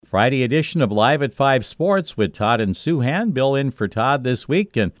Friday edition of Live at 5 Sports with Todd and Souhan. Bill in for Todd this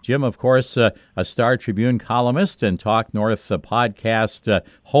week. And Jim, of course, a Star Tribune columnist and Talk North podcast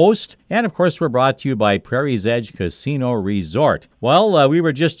host. And, of course, we're brought to you by Prairie's Edge Casino Resort. Well, we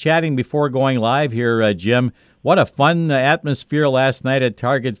were just chatting before going live here, Jim. What a fun atmosphere last night at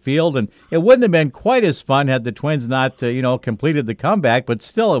Target Field. And it wouldn't have been quite as fun had the Twins not, completed the comeback. But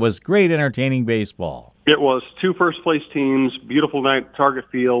still, it was great, entertaining baseball. It was two first-place teams, beautiful night at Target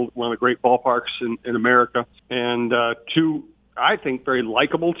Field, one of the great ballparks in America, and two, I think, very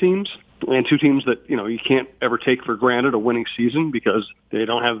likable teams, and two teams that, you can't ever take for granted a winning season because they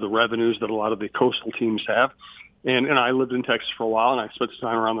don't have the revenues that a lot of the coastal teams have. And I lived in Texas for a while, and I spent some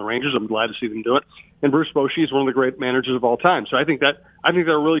time around the Rangers. I'm glad to see them do it. And Bruce Bochy is one of the great managers of all time. So I think they're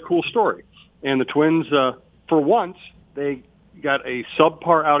a really cool story. And the Twins, for once, they got a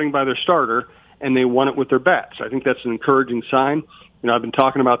subpar outing by their starter, and they won it with their bats. I think that's an encouraging sign. I've been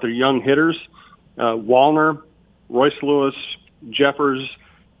talking about their young hitters, Wallner, Royce Lewis, Jeffers,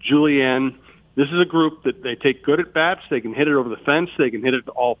 Julian. This is a group that they take good at bats. They can hit it over the fence. They can hit it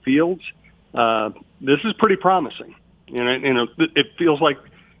to all fields. This is pretty promising. It feels like,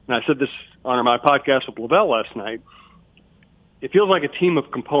 and I said this on my podcast with Lavelle last night, it feels like a team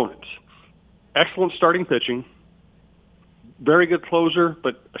of components. Excellent starting pitching, very good closer,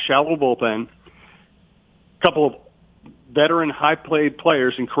 but a shallow bullpen, couple of veteran high-played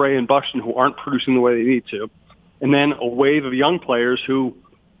players in Correa and Buxton who aren't producing the way they need to, and then a wave of young players who,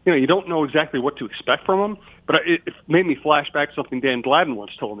 you don't know exactly what to expect from them, but it made me flash back something Dan Gladden once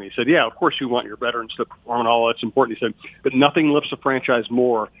told me. He said, yeah, of course you want your veterans to perform and all that's important. He said, but nothing lifts a franchise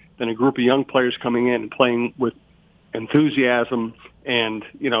more than a group of young players coming in and playing with enthusiasm and,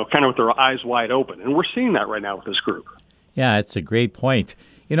 kind of with their eyes wide open. And we're seeing that right now with this group. Yeah, it's a great point.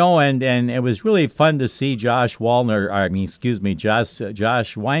 And it was really fun to see Josh Winder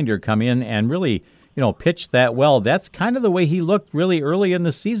come in and really, pitch that well. That's kind of the way he looked really early in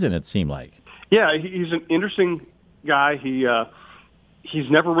the season, it seemed like. Yeah, he's an interesting guy. He's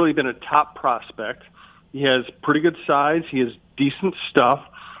never really been a top prospect. He has pretty good size. He has decent stuff.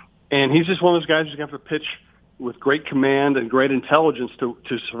 And he's just one of those guys who's going to have to pitch with great command and great intelligence to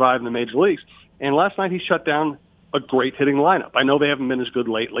survive in the major leagues. And last night he shut down a great hitting lineup. I know they haven't been as good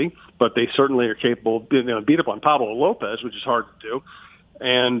lately, but they certainly are capable of beat up on Pablo Lopez, which is hard to do.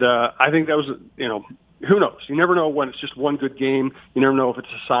 And I think that was, who knows? You never know when it's just one good game. You never know if it's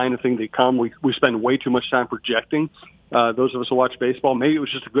a sign of things to come. We spend way too much time projecting. Those of us who watch baseball, maybe it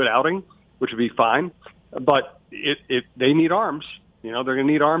was just a good outing, which would be fine. But they need arms. They're going to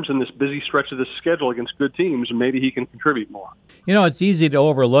need arms in this busy stretch of this schedule against good teams, and maybe he can contribute more. It's easy to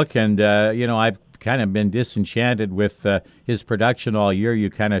overlook, and, I've kind of been disenchanted with his production all year. You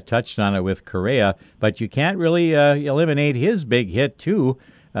kind of touched on it with Correa, but you can't really eliminate his big hit, too,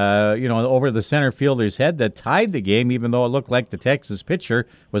 over the center fielder's head that tied the game, even though it looked like the Texas pitcher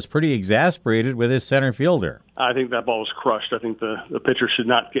was pretty exasperated with his center fielder. I think that ball was crushed. I think the pitcher should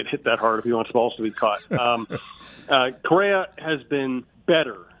not get hit that hard if he wants balls to be caught. Correa has been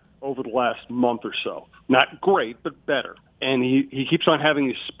better over the last month or so. Not great, but better. And he keeps on having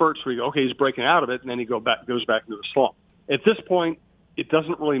these spurts where you go, okay, he's breaking out of it, and then he goes back into the slump. At this point, it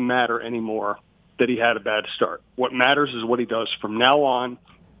doesn't really matter anymore that he had a bad start. What matters is what he does from now on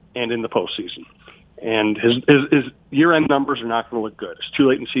and in the postseason. And his year-end numbers are not going to look good. It's too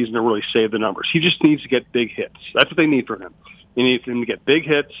late in the season to really save the numbers. He just needs to get big hits. That's what they need from him. They need him to get big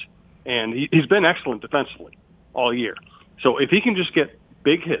hits, and he's been excellent defensively all year. So if he can just get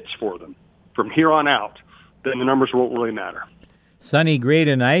big hits for them from here on out, then the numbers won't really matter. Sonny Gray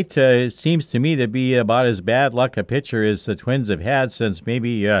tonight seems to me to be about as bad luck a pitcher as the Twins have had since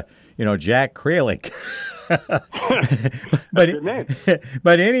maybe, Jack Kralik.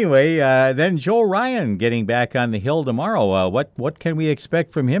 But anyway, then Joe Ryan getting back on the hill tomorrow. What can we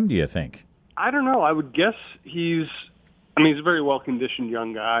expect from him, do you think? I don't know. I would guess he's a very well-conditioned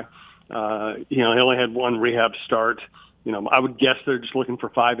young guy. He only had one rehab start. I would guess they're just looking for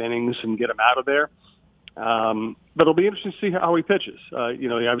 5 innings and get him out of there. But it'll be interesting to see how he pitches. He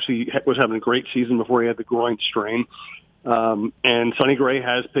obviously was having a great season before he had the groin strain. And Sonny Gray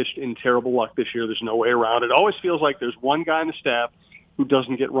has pitched in terrible luck this year. There's no way around it. It always feels like there's one guy on the staff who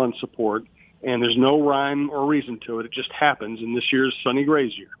doesn't get run support, and there's no rhyme or reason to it. It just happens, and this year's Sonny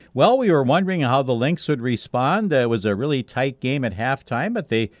Gray's year. Well, we were wondering how the Lynx would respond. It was a really tight game at halftime, but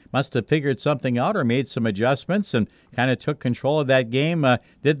they must have figured something out or made some adjustments and kind of took control of that game.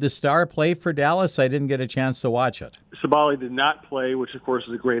 Did the star play for Dallas? I didn't get a chance to watch it. Sabali did not play, which, of course,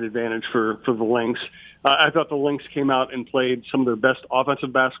 is a great advantage for the Lynx. I thought the Lynx came out and played some of their best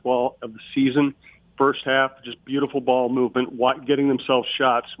offensive basketball of the season. First half, just beautiful ball movement, getting themselves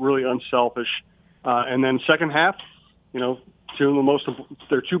shots, really unselfish. And then second half,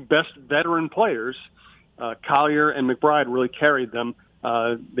 their two best veteran players, Collier and McBride, really carried them.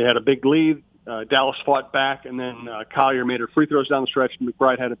 They had a big lead. Dallas fought back, and then Collier made her free throws down the stretch.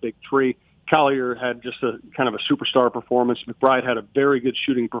 McBride had a big three. Collier had just a kind of a superstar performance. McBride had a very good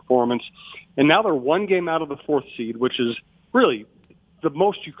shooting performance. And now they're one game out of the fourth seed, which is really the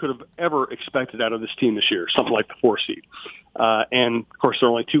most you could have ever expected out of this team this year, something like the fourth seed. And, of course, they're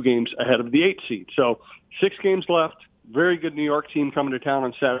only 2 games ahead of the 8th seed. So 6 games left. Very good New York team coming to town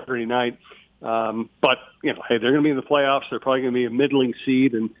on Saturday night. But, hey, they're going to be in the playoffs. They're probably going to be a middling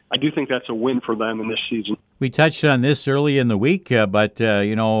seed, and I do think that's a win for them in this season. We touched on this early in the week, but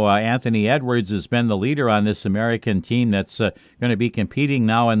Anthony Edwards has been the leader on this American team that's going to be competing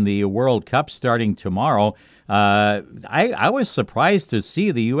now in the World Cup starting tomorrow. I was surprised to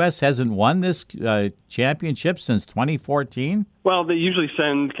see the U.S. hasn't won this championship since 2014. Well, they usually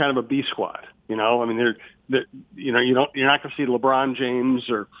send kind of a B squad. I mean, you're not going to see LeBron James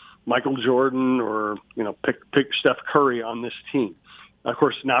or Michael Jordan or pick Steph Curry on this team. Of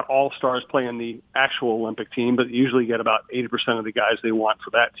course, not all stars play in the actual Olympic team, but usually get about 80% of the guys they want for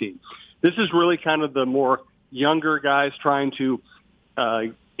that team. This is really kind of the more younger guys trying to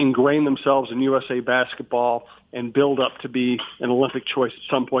ingrain themselves in USA basketball and build up to be an Olympic choice at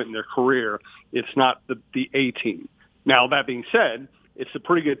some point in their career. It's not the A team. Now, that being said, it's a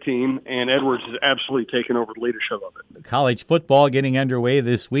pretty good team, and Edwards has absolutely taken over the leadership of it. College football getting underway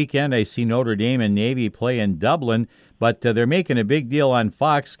this weekend. I see Notre Dame and Navy play in Dublin, but they're making a big deal on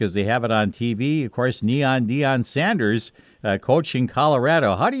Fox because they have it on TV. Of course, Neon Deion Sanders coaching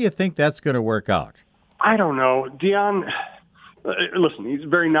Colorado. How do you think that's going to work out? I don't know. Deion, listen, he's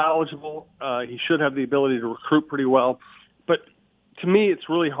very knowledgeable. He should have the ability to recruit pretty well. But to me, it's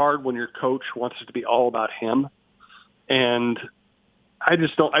really hard when your coach wants it to be all about him. And I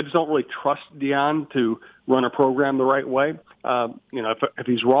just don't really trust Deion to run a program the right way. If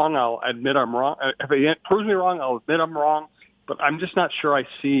he's wrong, I'll admit I'm wrong. If he proves me wrong, I'll admit I'm wrong. But I'm just not sure I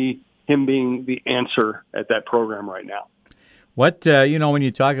see him being the answer at that program right now. What, when you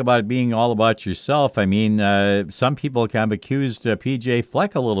talk about being all about yourself, I mean, some people kind of accused P.J.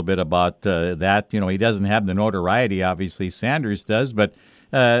 Fleck a little bit about that. He doesn't have the notoriety, obviously, Sanders does. But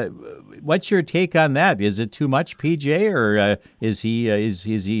what's your take on that? Is it too much, P.J., or is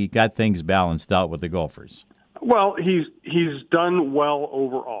he got things balanced out with the Gophers? Well, he's done well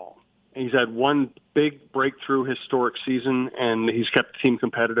overall. He's had one big breakthrough historic season, and he's kept the team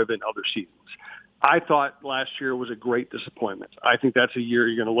competitive in other seasons. I thought last year was a great disappointment. I think that's a year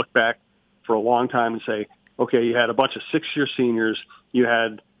you're going to look back for a long time and say, okay, you had a bunch of 6-year seniors. You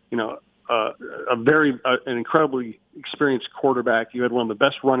had, an incredibly experienced quarterback. You had one of the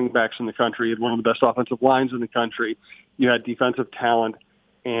best running backs in the country. You had one of the best offensive lines in the country. You had defensive talent,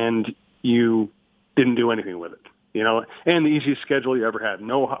 and you didn't do anything with it. And the easiest schedule you ever had.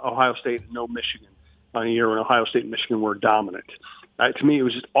 No Ohio State, no Michigan on a year when Ohio State and Michigan were dominant. To me, it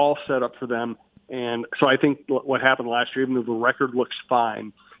was just all set up for them. And so I think what happened last year, even though the record looks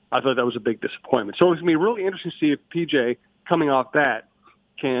fine, I thought that was a big disappointment. So it's going to be really interesting to see if PJ, coming off that,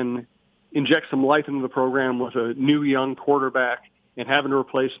 can inject some life into the program with a new young quarterback and having to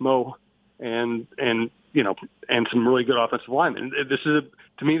replace Mo and some really good offensive linemen.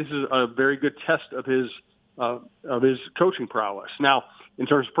 To me, this is a very good test of his coaching prowess. Now, in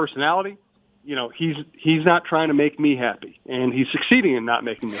terms of personality, he's not trying to make me happy, and he's succeeding in not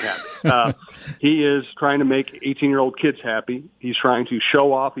making me happy. He is trying to make 18-year-old kids happy. He's trying to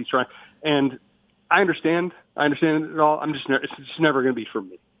show off. And I understand it all. It's just never going to be for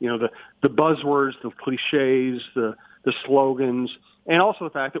me. The buzzwords, the cliches, the slogans, and also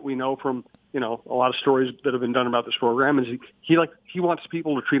the fact that we know from a lot of stories that have been done about this program is he wants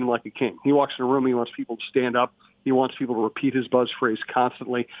people to treat him like a king. He walks in a room, he wants people to stand up. He wants people to repeat his buzz phrase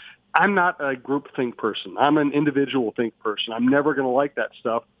constantly. I'm not a group think person. I'm an individual think person. I'm never going to like that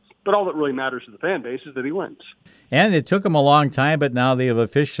stuff. But all that really matters to the fan base is that he wins. And it took him a long time, but now they have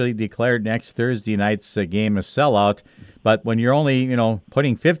officially declared next Thursday night's game a sellout. But when you're only,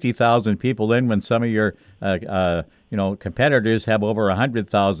 putting 50,000 people in, when some of your, competitors have over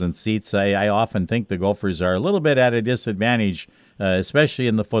 100,000 seats, I often think the Gophers are a little bit at a disadvantage, especially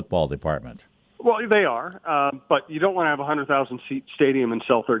in the football department. Well, they are, but you don't want to have a 100,000-seat stadium and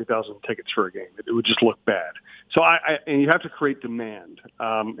sell 30,000 tickets for a game. It would just look bad. So and you have to create demand.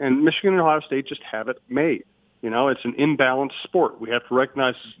 And Michigan and Ohio State just have it made. It's an imbalanced sport. We have to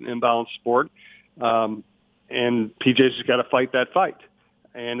recognize it's an imbalanced sport. And PJ's just got to fight that fight.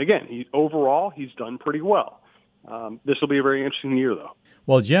 And again, overall, he's done pretty well. This will be a very interesting year, though.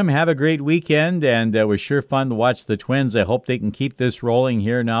 Well, Jim, have a great weekend, and it was sure fun to watch the Twins. I hope they can keep this rolling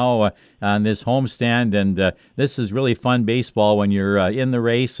here now on this homestand, and this is really fun baseball when you're in the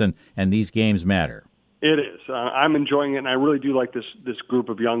race, and these games matter. It is. I'm enjoying it, and I really do like this group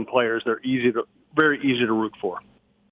of young players. They're very easy to root for.